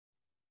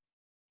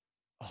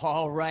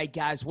All right,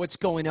 guys, what's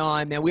going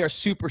on, man? We are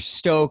super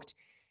stoked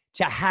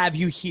to have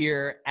you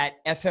here at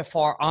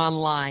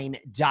ffronline.tv.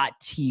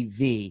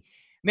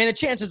 Man, the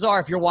chances are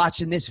if you're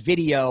watching this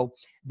video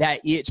that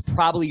it's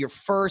probably your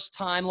first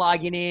time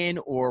logging in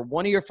or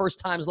one of your first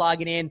times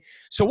logging in.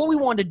 So what we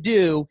want to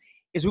do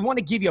is we want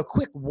to give you a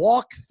quick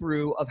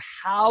walkthrough of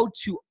how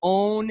to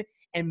own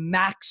and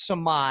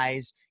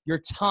maximize your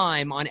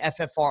time on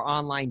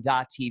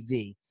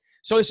ffronline.tv.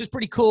 So this is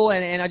pretty cool,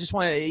 and I just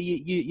want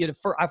to,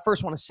 I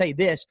first want to say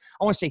this.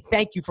 I want to say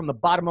thank you from the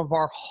bottom of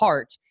our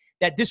heart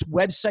that this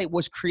website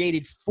was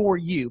created for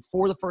you,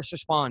 for the first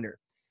responder.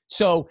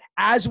 So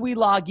as we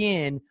log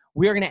in,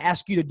 we're going to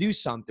ask you to do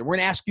something. We're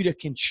going to ask you to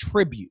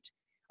contribute,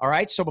 all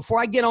right? So before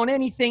I get on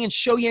anything and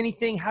show you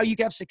anything, how you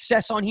can have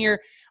success on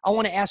here, I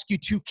want to ask you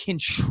to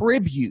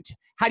contribute.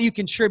 How do you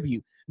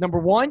contribute? Number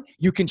one,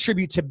 you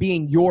contribute to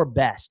being your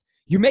best.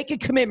 You make a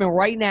commitment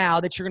right now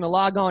that you're going to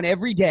log on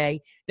every day,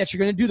 that you're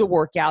going to do the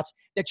workouts,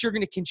 that you're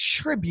going to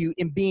contribute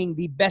in being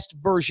the best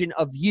version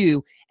of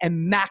you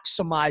and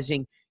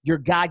maximizing your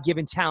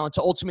God-given talent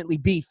to ultimately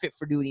be fit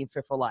for duty and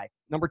fit for life.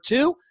 Number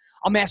two,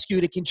 I'm asking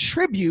you to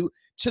contribute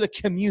to the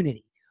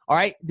community. All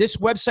right, this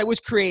website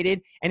was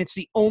created, and it's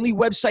the only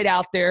website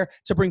out there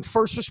to bring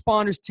first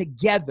responders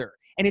together.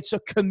 And it's a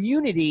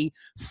community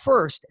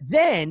first.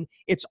 Then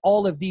it's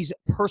all of these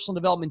personal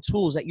development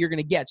tools that you're going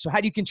to get. So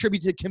how do you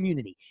contribute to the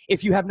community?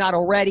 If you have not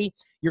already,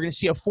 you're going to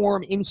see a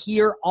forum in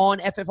here on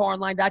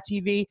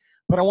ffronline.tv.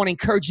 But I want to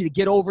encourage you to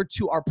get over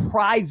to our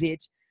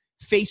private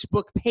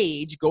Facebook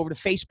page. Go over to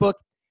Facebook,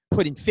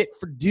 put in Fit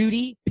for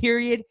Duty,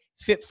 period,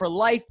 Fit for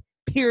Life,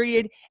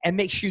 period, and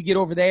make sure you get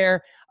over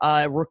there,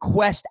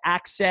 request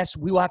access.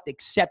 We will have to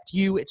accept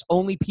you. It's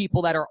only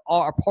people that are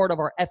part of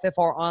our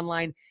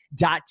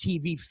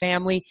ffronline.tv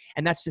family,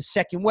 and that's the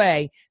second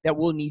way that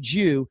we'll need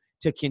you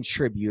to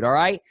contribute, all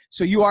right?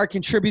 So you are a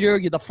contributor.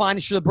 You're the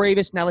finest. You're the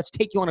bravest. Now let's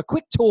take you on a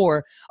quick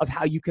tour of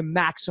how you can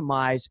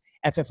maximize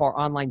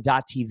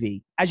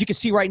ffronline.tv. As you can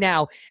see right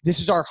now, this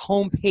is our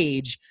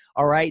homepage,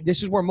 all right?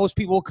 This is where most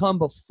people will come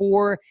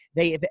before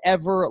they have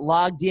ever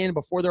logged in,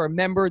 before they're a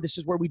member. This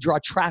is where we draw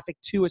traffic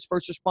to as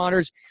first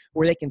responders,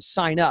 where they can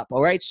sign up,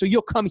 all right? So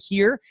you'll come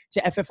here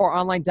to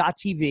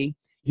ffronline.tv.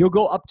 You'll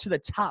go up to the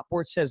top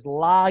where it says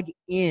log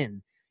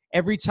in.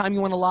 Every time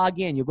you want to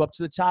log in, you'll go up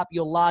to the top,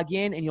 you'll log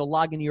in, and you'll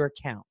log into your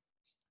account.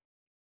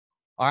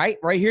 All right,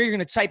 right here, you're going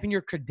to type in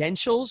your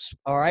credentials.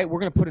 All right, we're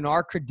going to put in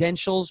our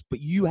credentials, but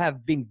you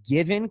have been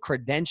given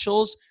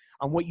credentials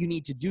on what you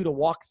need to do to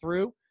walk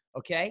through,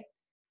 okay?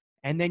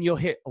 And then you'll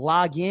hit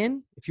log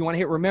in. If you want to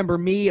hit remember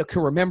me, it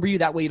can remember you.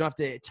 That way you don't have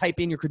to type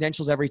in your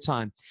credentials every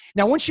time.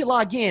 Now, once you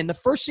log in, the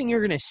first thing you're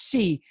going to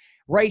see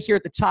right here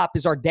at the top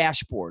is our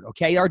dashboard,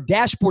 okay? Our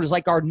dashboard is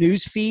like our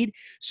news feed.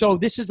 So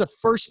this is the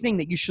first thing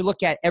that you should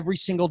look at every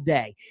single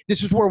day.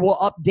 This is where we'll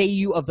update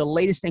you of the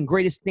latest and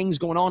greatest things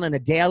going on a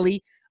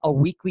daily, a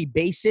weekly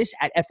basis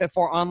at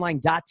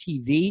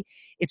ffronline.tv.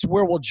 It's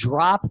where we'll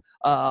drop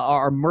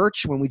our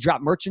merch when we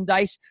drop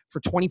merchandise for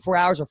 24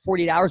 hours or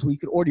 48 hours where you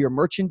could order your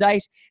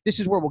merchandise. This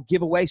is where we'll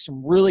give away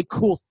some really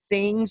cool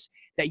things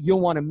that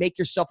you'll want to make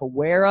yourself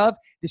aware of.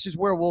 This is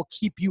where we'll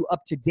keep you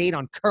up to date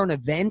on current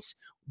events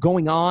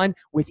going on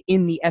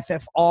within the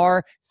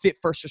FFR Fit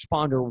First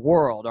Responder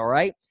world, all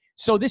right?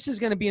 So this is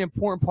going to be an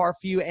important part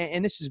for you,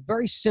 and this is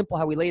very simple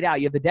how we laid out.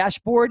 You have the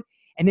dashboard,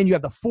 and then you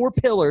have the 4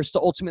 pillars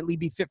to ultimately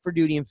be fit for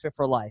duty and fit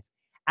for life.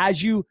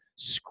 As you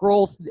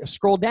scroll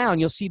down,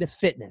 you'll see the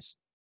fitness.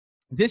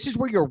 This is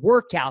where your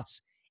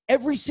workouts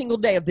every single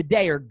day of the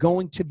day are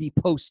going to be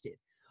posted.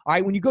 All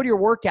right, when you go to your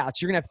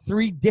workouts, you're going to have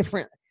 3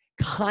 different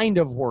kind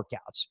of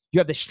workouts. You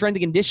have the strength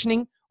and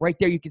conditioning right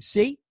there you can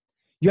see.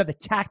 You have the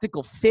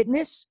tactical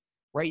fitness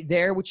right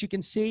there, which you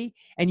can see.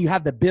 And you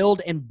have the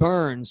build and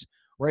burns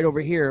right over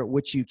here,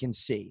 which you can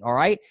see, all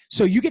right?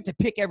 So you get to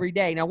pick every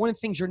day. Now, one of the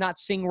things you're not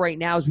seeing right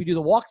now as we do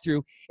the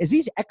walkthrough is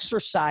these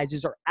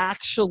exercises are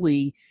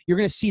actually, you're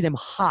going to see them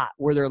hot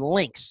where they're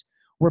links,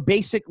 where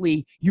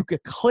basically you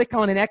could click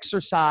on an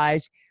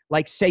exercise,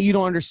 like say you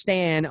don't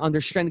understand under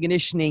strength and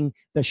conditioning,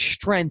 the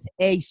strength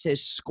A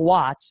says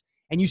squats,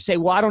 and you say,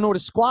 well, I don't know what a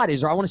squat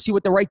is, or I want to see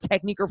what the right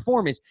technique or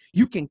form is.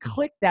 You can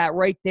click that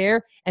right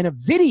there, and a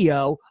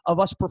video of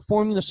us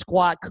performing the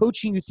squat,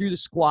 coaching you through the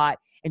squat,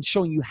 and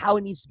showing you how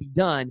it needs to be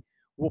done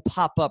will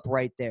pop up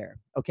right there,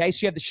 okay?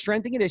 So you have the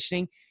strength and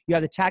conditioning, you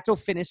have the tactical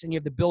fitness, and you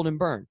have the build and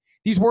burn.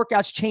 These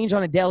workouts change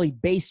on a daily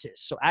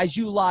basis. So as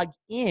you log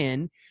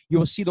in, you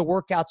will see the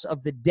workouts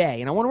of the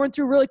day. And I want to run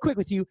through really quick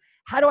with you,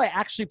 how do I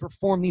actually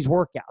perform these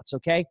workouts,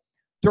 okay?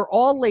 They're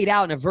all laid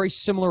out in a very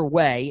similar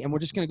way, and we're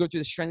just going to go through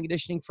the strength and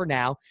conditioning for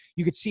now.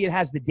 You can see it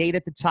has the date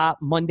at the top,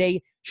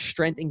 Monday,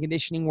 strength and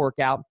conditioning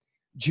workout,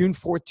 June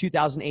 4th,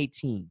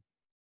 2018.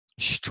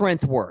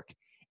 Strength work,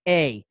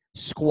 A,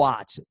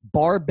 squats,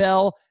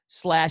 barbell /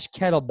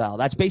 kettlebell.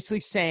 That's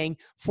basically saying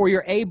for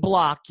your A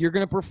block, you're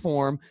going to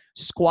perform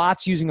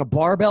squats using a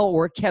barbell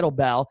or a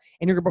kettlebell,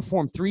 and you're going to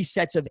perform 3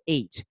 sets of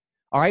 8.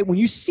 All right, when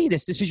you see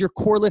this, this is your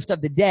core lift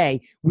of the day.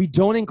 We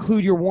don't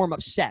include your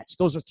warm-up sets.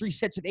 Those are 3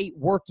 sets of 8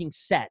 working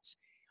sets.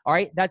 All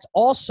right, that's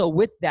also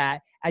with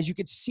that, as you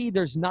can see,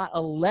 there's not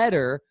a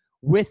letter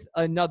with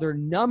another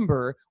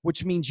number,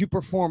 which means you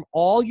perform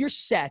all your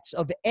sets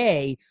of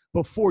A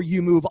before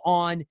you move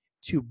on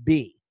to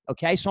B.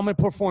 Okay, so I'm going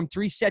to perform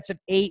 3 sets of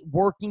 8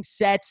 working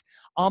sets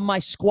on my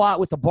squat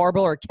with a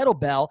barbell or a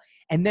kettlebell,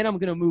 and then I'm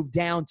going to move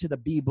down to the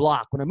B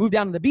block. When I move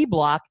down to the B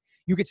block,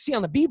 you can see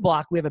on the B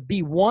block, we have a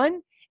B1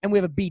 and we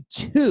have a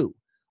B2.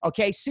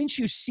 Okay, since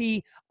you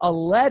see a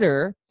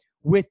letter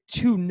with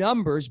 2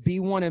 numbers,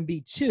 B1 and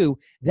B2,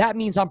 that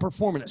means I'm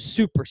performing a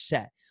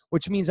superset,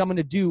 which means I'm going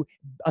to do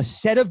a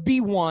set of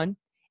B1,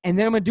 and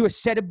then I'm going to do a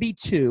set of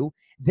B2,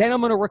 then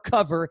I'm going to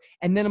recover,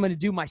 and then I'm going to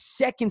do my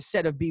second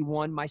set of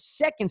B1, my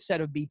second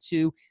set of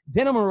B2,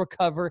 then I'm going to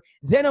recover,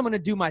 then I'm going to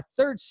do my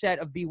third set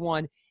of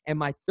B1 and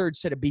my third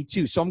set of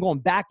B2. So I'm going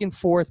back and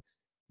forth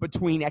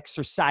between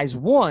exercise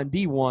 1,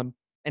 B1,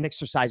 and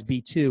exercise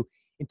B2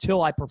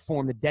 until I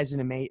perform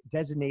the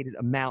designated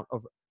amount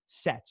of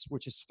sets,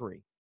 which is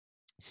 3.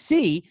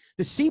 C,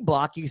 the C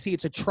block, you can see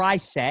it's a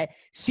tri-set,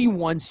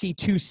 C1,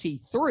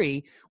 C2,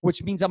 C3,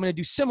 which means I'm going to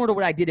do similar to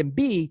what I did in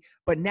B,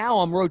 but now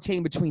I'm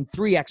rotating between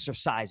 3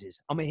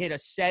 exercises. I'm going to hit a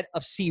set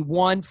of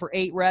C1 for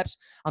 8 reps.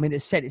 I'm going to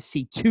set a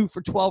C2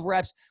 for 12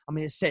 reps. I'm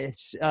going to set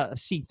a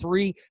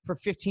C3 for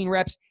 15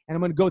 reps, and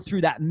I'm going to go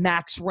through that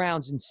max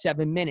rounds in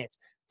 7 minutes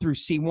through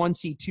C1,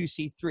 C2,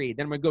 C3.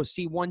 Then I'm going to go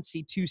C1,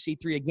 C2,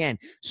 C3 again.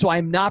 So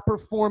I'm not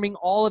performing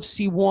all of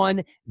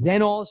C1,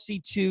 then all of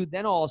C2,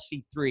 then all of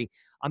C3.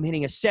 I'm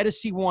hitting a set of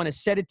C1, a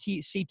set of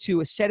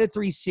C2, a set of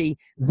 3C.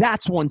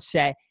 That's 1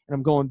 set, and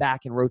I'm going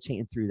back and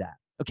rotating through that.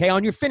 Okay,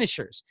 on your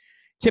finishers.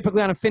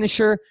 Typically on a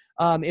finisher,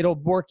 it'll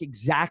work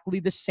exactly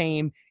the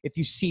same. If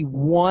you see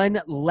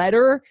 1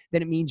 letter,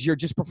 then it means you're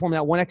just performing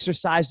that 1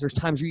 exercise. There's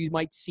times where you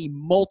might see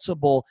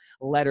multiple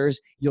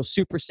letters. You'll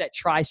superset,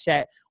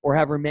 tri-set, or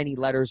however many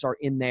letters are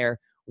in there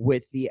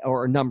with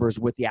or numbers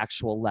with the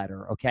actual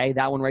letter. Okay,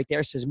 that one right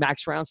there says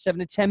max round 7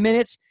 to 10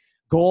 minutes.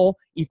 Goal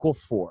equal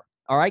 4.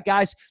 All right,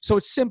 guys, so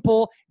it's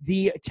simple.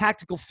 The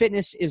tactical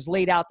fitness is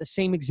laid out the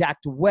same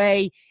exact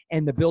way,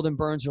 and the build and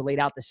burns are laid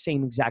out the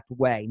same exact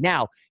way.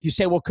 Now, you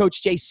say, well,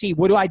 Coach JC,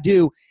 what do I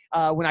do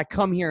when I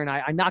come here and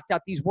I knocked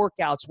out these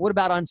workouts? What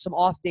about on some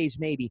off days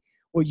maybe?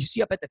 Well, you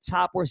see up at the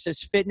top where it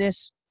says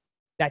fitness,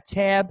 that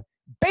tab,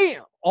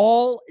 bam,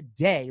 all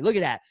day. Look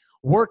at that.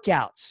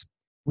 Workouts.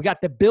 We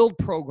got the build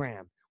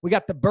program. We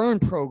got the burn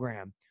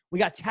program. We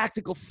got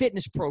tactical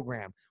fitness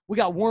program. We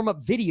got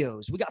warm-up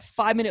videos. We got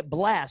 5-minute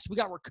blast. We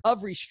got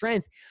recovery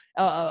strength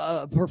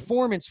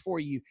performance for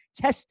you,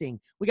 testing.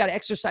 We got an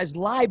exercise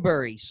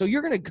library. So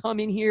you're going to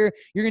come in here.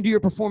 You're going to do your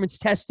performance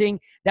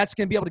testing. That's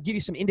going to be able to give you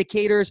some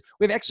indicators.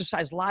 We have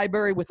exercise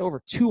library with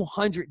over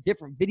 200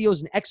 different videos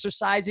and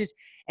exercises,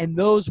 and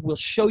those will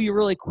show you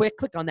really quick.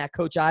 Click on that,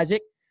 Coach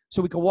Isaac,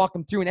 so we can walk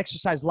them through an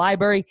exercise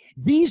library.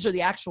 These are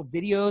the actual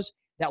videos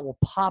that will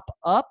pop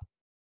up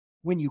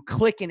when you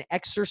click an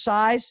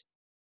exercise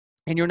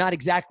and you're not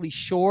exactly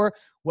sure,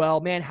 well,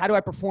 man, how do I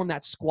perform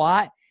that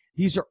squat?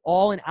 These are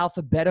all in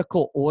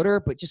alphabetical order,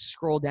 but just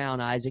scroll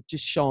down, Isaac.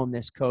 Just show them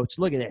this, Coach.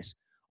 Look at this.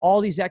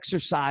 All these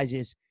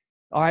exercises.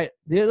 All right,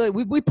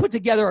 we put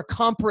together a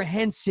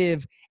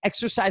comprehensive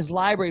exercise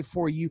library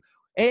for you.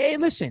 Hey,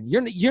 listen,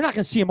 you're not going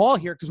to see them all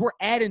here because we're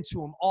adding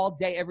to them all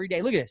day, every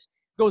day. Look at this.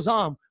 It goes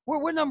on.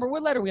 What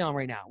letter are we on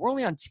right now? We're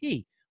only on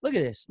T. Look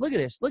at this, look at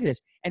this, look at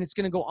this. And it's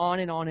going to go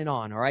on and on and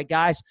on. All right,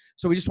 guys?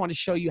 So we just want to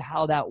show you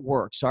how that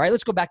works. All right,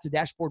 let's go back to the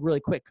dashboard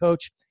really quick,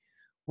 Coach.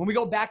 When we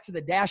go back to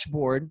the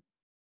dashboard,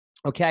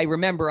 okay,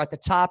 remember at the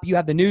top, you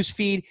have the news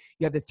feed.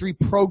 You have the 3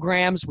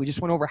 programs. We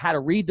just went over how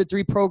to read the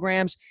 3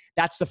 programs.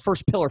 That's the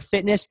first pillar,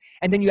 fitness.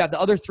 And then you have the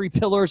other 3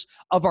 pillars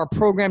of our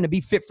program to be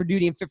fit for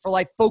duty and fit for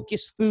life,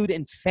 focus, food,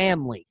 and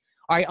family.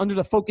 All right, under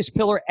the focus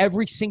pillar,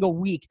 every single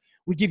week,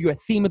 we give you a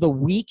theme of the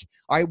week.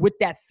 All right, with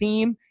that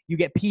theme, you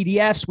get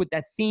PDFs. With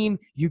that theme,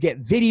 you get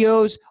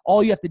videos.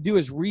 All you have to do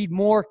is read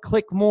more,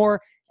 click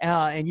more,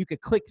 and you could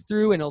click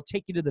through, and it'll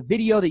take you to the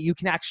video that you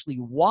can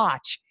actually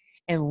watch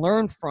and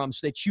learn from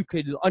so that you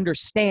could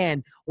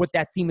understand what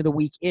that theme of the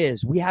week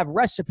is. We have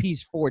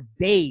recipes for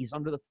days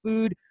under the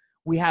food.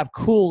 We have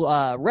cool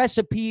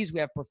recipes. We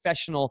have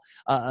professional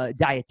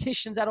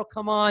dietitians that'll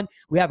come on.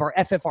 We have our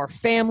FFR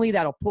family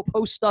that'll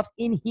post stuff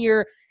in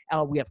here.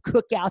 We have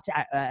cookouts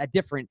at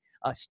different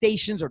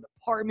stations or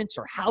departments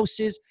or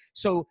houses.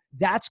 So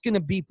that's going to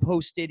be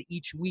posted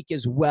each week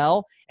as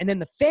well. And then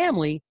the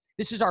family,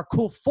 this is our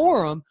cool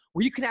forum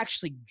where you can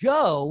actually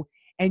go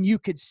and you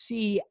could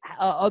see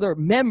other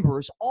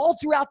members all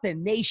throughout the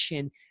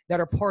nation that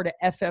are part of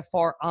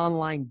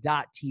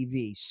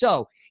ffronline.tv.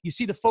 So you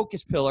see the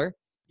focus pillar.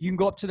 You can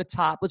go up to the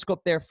top. Let's go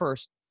up there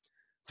first.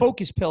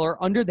 Focus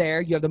pillar. Under there,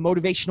 you have the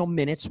motivational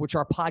minutes, which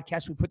are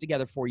podcasts we put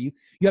together for you.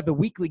 You have the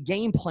weekly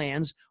game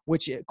plans,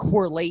 which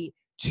correlate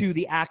to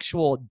the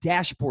actual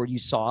dashboard you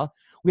saw.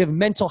 We have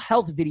mental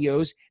health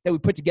videos that we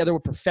put together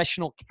with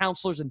professional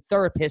counselors and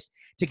therapists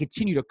to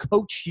continue to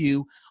coach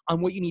you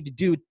on what you need to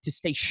do to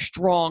stay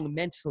strong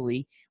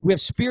mentally. We have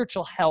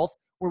spiritual health,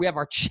 where we have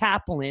our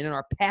chaplain and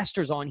our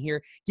pastors on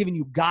here giving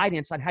you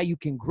guidance on how you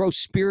can grow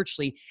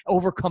spiritually,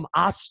 overcome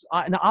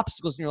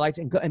obstacles in your life,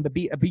 and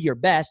be your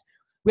best.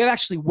 We have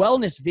actually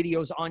wellness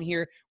videos on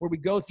here where we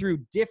go through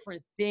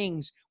different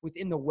things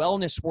within the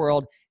wellness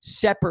world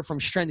separate from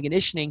strength and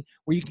conditioning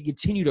where you can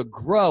continue to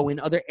grow in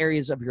other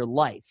areas of your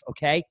life,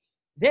 okay?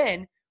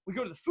 Then we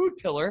go to the food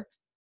pillar.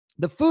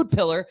 The food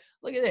pillar,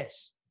 look at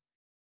this.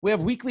 We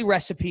have weekly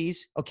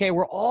recipes, okay,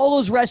 where all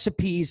those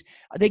recipes,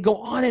 they go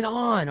on and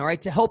on, all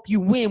right, to help you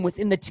win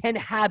within the 10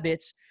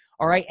 habits,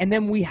 all right? And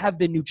then we have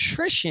the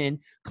nutrition.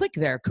 Click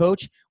there,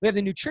 coach. We have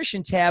the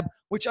nutrition tab,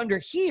 which under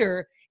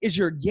here is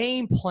your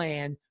game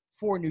plan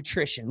for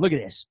nutrition. Look at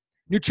this.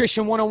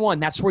 Nutrition 101,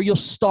 that's where you'll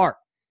start.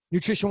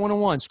 Nutrition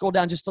 101, scroll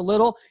down just a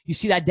little. You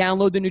see that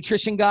download the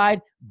nutrition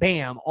guide?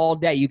 Bam, all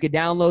day. You could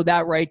download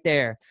that right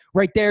there.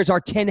 Right there's our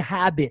 10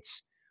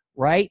 habits,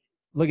 right?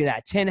 Look at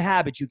that, 10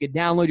 habits. You could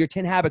download your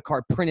 10 habit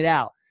card, print it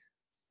out.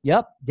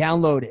 Yep,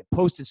 download it,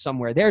 post it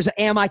somewhere. There's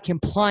Am I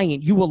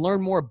Compliant? You will learn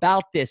more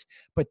about this,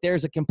 but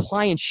there's a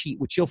compliance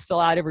sheet, which you'll fill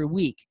out every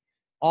week.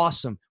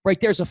 Awesome.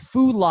 Right there's a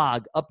food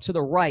log up to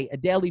the right, a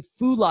daily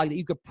food log that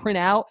you could print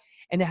out,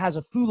 and it has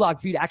a food log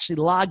for you to actually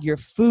log your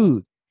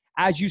food.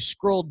 As you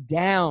scroll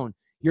down,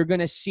 you're going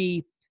to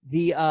see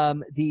the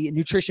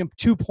Nutrition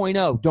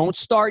 2.0. Don't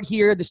start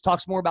here. This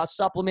talks more about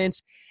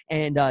supplements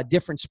and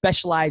different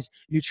specialized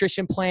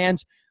nutrition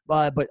plans,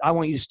 but I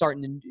want you to start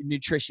in the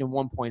Nutrition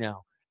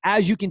 1.0.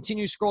 As you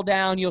continue to scroll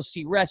down, you'll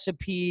see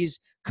recipes,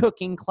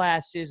 cooking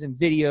classes, and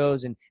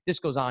videos, and this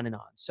goes on and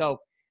on. So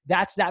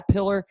that's that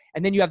pillar.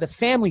 And then you have the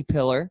family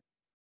pillar.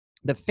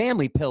 The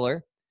family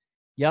pillar,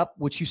 yep,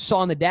 which you saw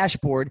on the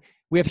dashboard.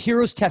 We have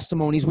heroes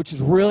testimonies, which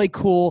is really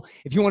cool.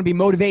 If you want to be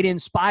motivated,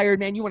 inspired,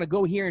 man, you want to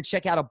go here and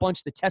check out a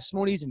bunch of the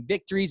testimonies and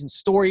victories and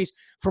stories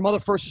from other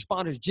first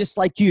responders just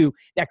like you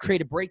that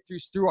created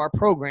breakthroughs through our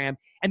program.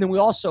 And then we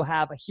also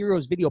have a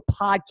heroes video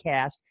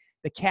podcast.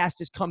 The cast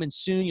is coming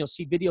soon. You'll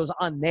see videos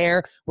on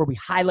there where we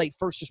highlight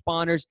first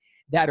responders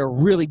that are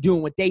really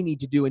doing what they need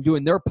to do and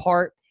doing their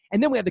part.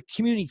 And then we have the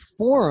community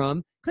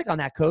forum. Click on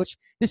that, coach.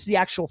 This is the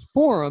actual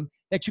forum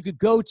that you could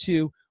go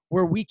to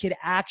where we could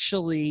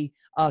actually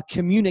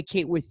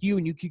communicate with you,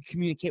 and you could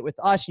communicate with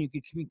us, and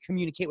you could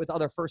communicate with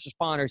other first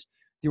responders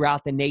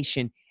throughout the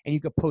nation. And you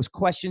could post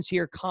questions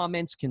here,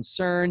 comments,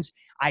 concerns,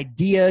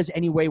 ideas,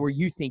 any way where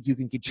you think you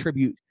can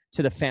contribute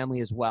to the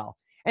family as well.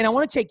 And I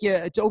want to take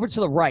you over to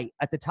the right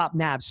at the top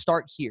nav,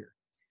 start here.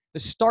 The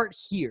start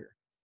here.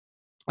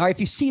 All right,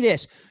 if you see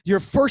this, your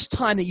first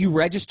time that you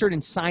registered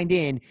and signed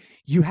in,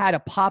 you had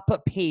a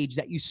pop-up page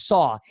that you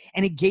saw,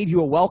 and it gave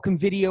you a welcome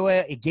video.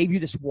 It gave you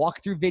this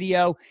walkthrough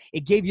video.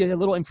 It gave you a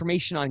little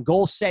information on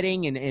goal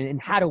setting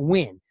and how to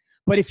win.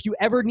 But if you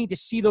ever need to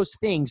see those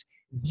things,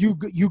 you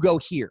go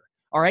here.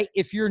 All right,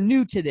 if you're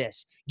new to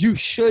this, you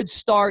should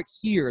start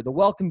here, the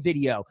welcome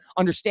video,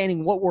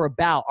 understanding what we're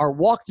about, our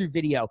walkthrough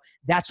video.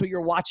 That's what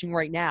you're watching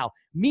right now.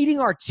 Meeting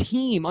our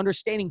team,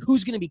 understanding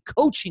who's going to be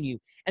coaching you,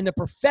 and the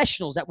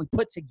professionals that we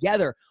put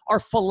together,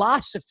 our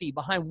philosophy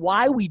behind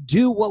why we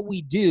do what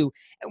we do,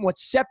 and what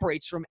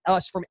separates from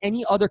us from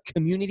any other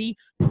community,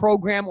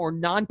 program, or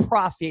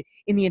nonprofit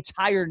in the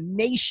entire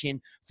nation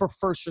for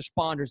first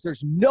responders.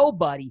 There's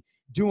nobody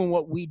doing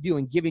what we do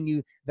and giving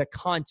you the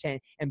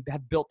content and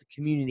have built the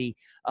community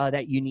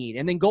that you need.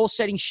 And then goal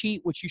setting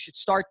sheet, which you should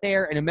start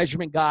there, and a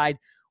measurement guide,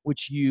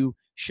 which you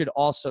should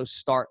also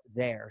start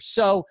there.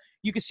 So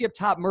you can see up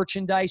top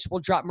merchandise. We'll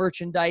drop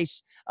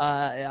merchandise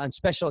on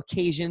special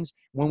occasions.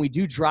 When we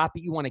do drop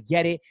it, you want to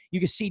get it.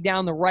 You can see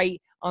down the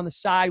right on the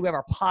side, we have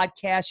our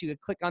podcast. You can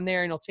click on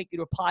there and it'll take you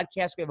to a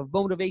podcast. We have a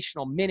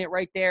motivational minute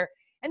right there.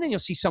 And then you'll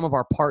see some of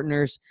our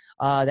partners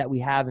that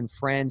we have and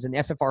friends and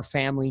FFR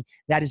family.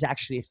 That is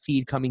actually a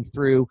feed coming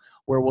through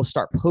where we'll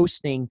start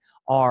posting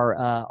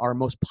our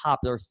most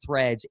popular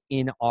threads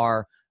in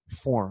our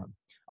forum.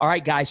 All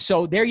right, guys,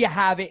 so there you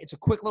have it. It's a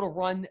quick little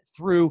run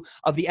through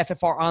of the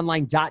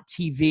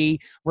ffronline.tv.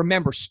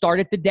 Remember, start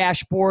at the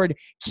dashboard.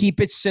 Keep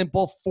it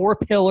simple. 4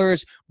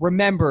 pillars.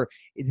 Remember,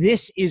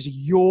 this is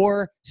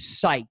your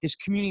site. This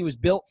community was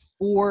built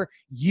for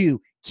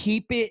you.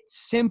 Keep it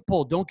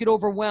simple. Don't get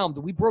overwhelmed.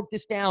 We broke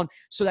this down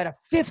so that a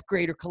 5th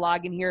grader could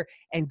log in here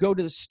and go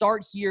to the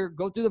start here,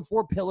 go through the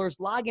 4 pillars,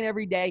 log in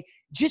every day,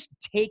 just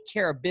take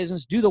care of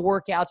business, do the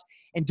workouts,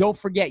 and don't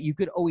forget, you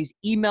could always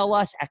email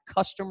us at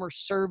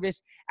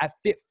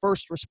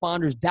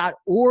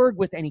customerservice@fitfirstresponders.org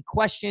with any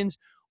questions,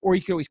 or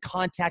you can always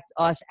contact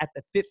us at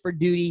the Fit for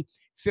Duty,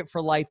 Fit for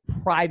Life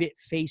private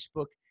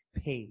Facebook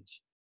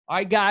page. All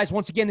right, guys,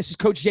 once again, this is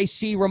Coach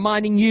JC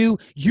reminding you,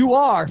 you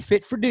are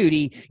fit for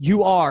duty.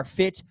 You are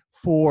fit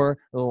for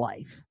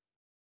life.